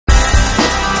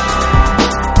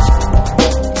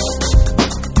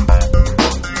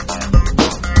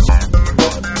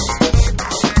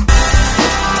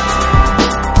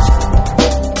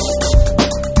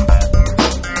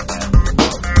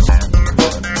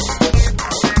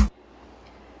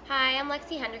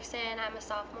Henderson. I'm a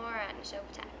sophomore at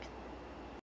Nashoba Tech.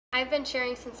 I've been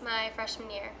cheering since my freshman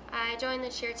year. I joined the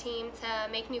cheer team to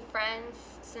make new friends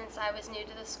since I was new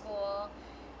to the school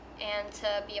and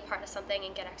to be a part of something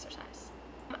and get exercise.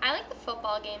 I like the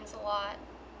football games a lot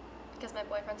because my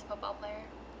boyfriend's a football player.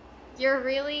 You're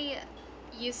really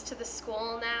used to the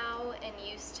school now and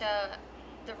used to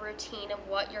the routine of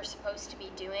what you're supposed to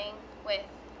be doing with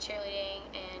cheerleading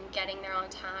and getting there on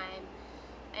time,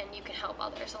 and you can help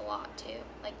others a lot too,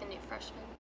 like the new freshmen.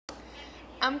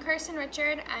 I'm Kirsten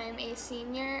Richard. I'm a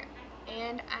senior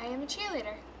and I am a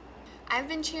cheerleader. I've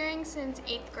been cheering since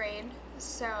 8th grade,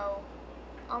 so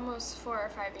almost 4 or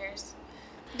 5 years.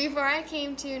 Before I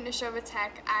came to Nashoba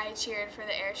Tech, I cheered for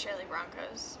the Air Shirley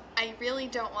Broncos. I really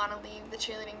don't want to leave the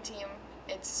cheerleading team.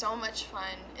 It's so much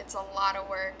fun, it's a lot of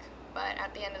work, but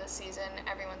at the end of the season,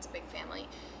 everyone's a big family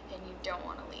and you don't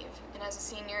want to leave. And as a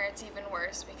senior, it's even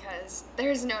worse because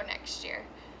there's no next year.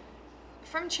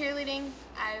 From cheerleading,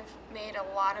 I've made a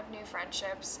lot of new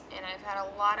friendships and I've had a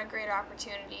lot of great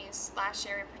opportunities. Last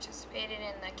year we participated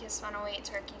in the Kiss 108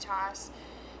 turkey toss,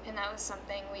 and that was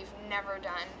something we've never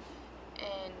done.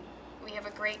 And we have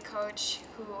a great coach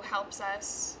who helps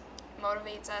us,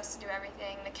 motivates us to do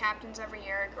everything. The captains every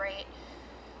year are great.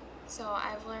 So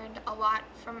I've learned a lot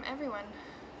from everyone.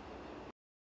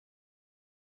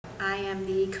 I am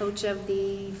the coach of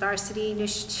the varsity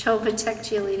Nashoba Tech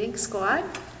cheerleading squad.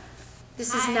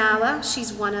 This is Nala.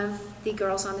 She's one of the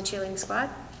girls on the cheerleading squad.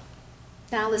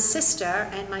 Nala's sister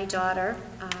and my daughter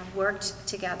worked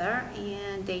together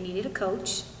and they needed a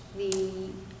coach. The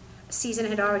season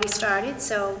had already started,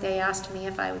 so they asked me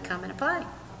if I would come and apply.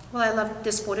 Well, I love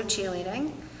the sport of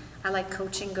cheerleading. I like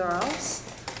coaching girls,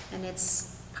 and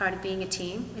it's part of being a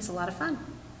team. It's a lot of fun.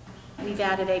 We've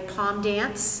added a palm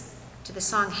dance to the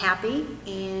song Happy,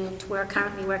 and we're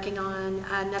currently working on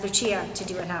another cheer to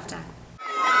do at halftime.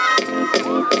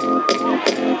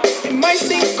 It might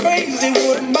seem crazy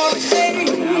what I'm about to say.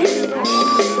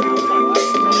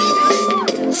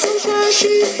 Sunshine,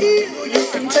 she's here, you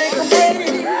can take a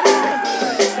break.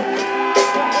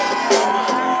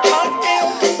 Hot air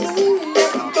balloon,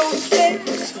 never goes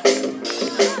fast.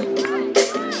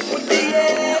 With the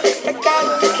air, like I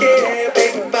don't care,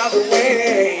 baby, by the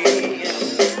way.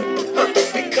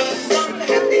 Because I'm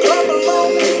happy. Clap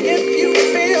along if you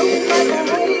feel like a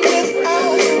room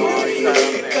without a roof.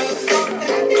 Because I'm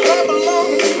happy. Clap along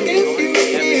if you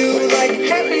feel like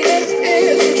happiness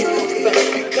is the truth.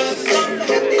 Because I'm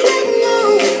happy. Clap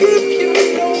along if you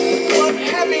know what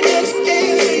happiness is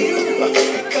to you.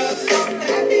 Because I'm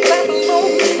happy. Clap along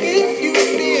if you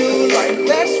feel like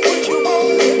that's what you want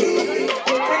to do.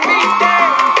 Bring me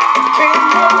down, can't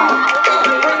move.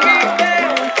 Bring me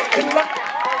down,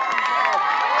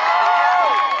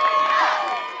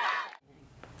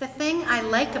 The thing I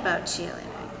like about cheerleading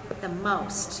the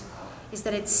most is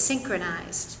that it's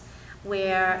synchronized,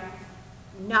 where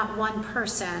not one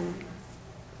person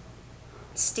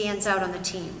stands out on the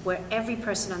team, where every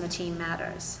person on the team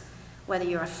matters. Whether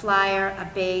you're a flyer, a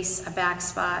base, a back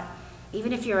spot,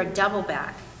 even if you're a double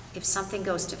back, if something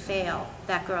goes to fail,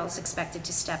 that girl is expected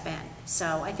to step in.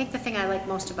 So I think the thing I like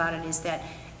most about it is that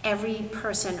every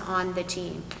person on the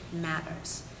team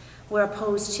matters. We're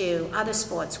opposed to other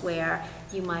sports where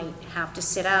you might have to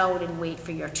sit out and wait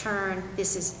for your turn.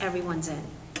 This is everyone's in.